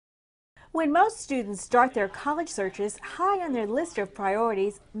When most students start their college searches, high on their list of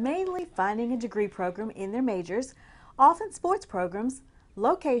priorities, mainly finding a degree program in their majors, often sports programs,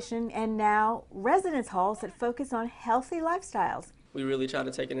 location, and now residence halls that focus on healthy lifestyles. We really try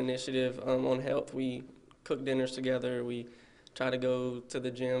to take an initiative on health. We cook dinners together. We try to go to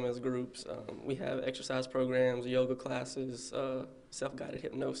the gym as groups. We have exercise programs, yoga classes, self-guided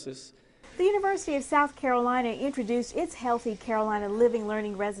hypnosis. The University of South Carolina introduced its Healthy Carolina Living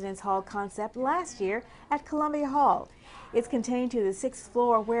Learning Residence Hall concept last year at Columbia Hall. It's contained to the 6th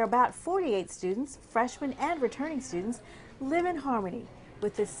floor where about 48 students, freshmen and returning students, live in harmony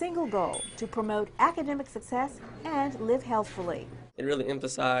with the single goal to promote academic success and live healthfully. It really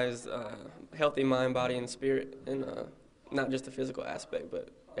emphasized healthy mind, body, and spirit, and not just the physical aspect, but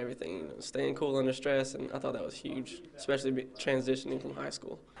everything, staying cool under stress, and I thought that was huge, especially transitioning from high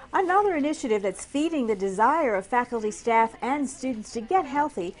school. Another initiative that's feeding the desire of faculty, staff, and students to get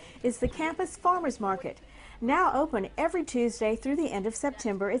healthy is the Campus Farmers Market. Now open every Tuesday through the end of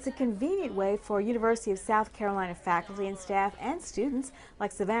September, it's a convenient way for University of South Carolina faculty and staff and students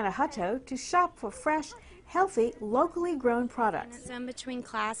like Savannah Hutto to shop for fresh, healthy, locally grown products. So in between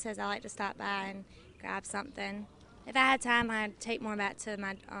classes, I like to stop by and grab something. If I had time, I'd take more back to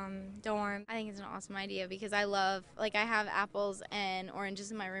my dorm. I think it's an awesome idea because I love, I have apples and oranges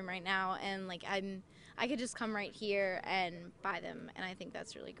in my room right now, and I could just come right here and buy them, and I think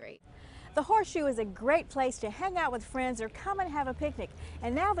that's really great. The Horseshoe is a great place to hang out with friends or come and have a picnic.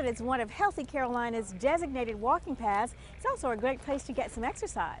 And now that it's one of Healthy Carolina's designated walking paths, it's also a great place to get some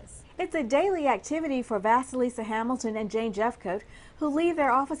exercise. It's a daily activity for Vasilisa Hamilton and Jane Jeffcoat, who leave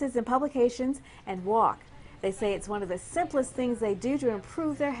their offices and publications and walk. They say it's one of the simplest things they do to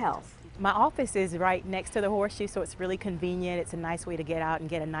improve their health. My office is right next to the Horseshoe, so it's really convenient. It's a nice way to get out and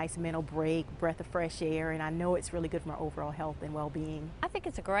get a nice mental break, breath of fresh air, and I know it's really good for my overall health and well-being. I think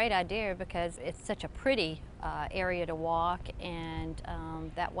it's a great idea because it's such a pretty area to walk, and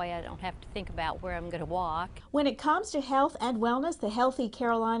that way I don't have to think about where I'm going to walk. When it comes to health and wellness, the Healthy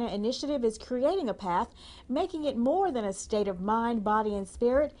Carolina Initiative is creating a path, making it more than a state of mind, body, and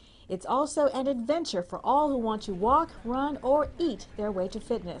spirit. It's also an adventure for all who want to walk, run, or eat their way to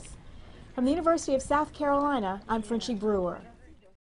fitness. From the University of South Carolina, I'm Frenchie Brewer.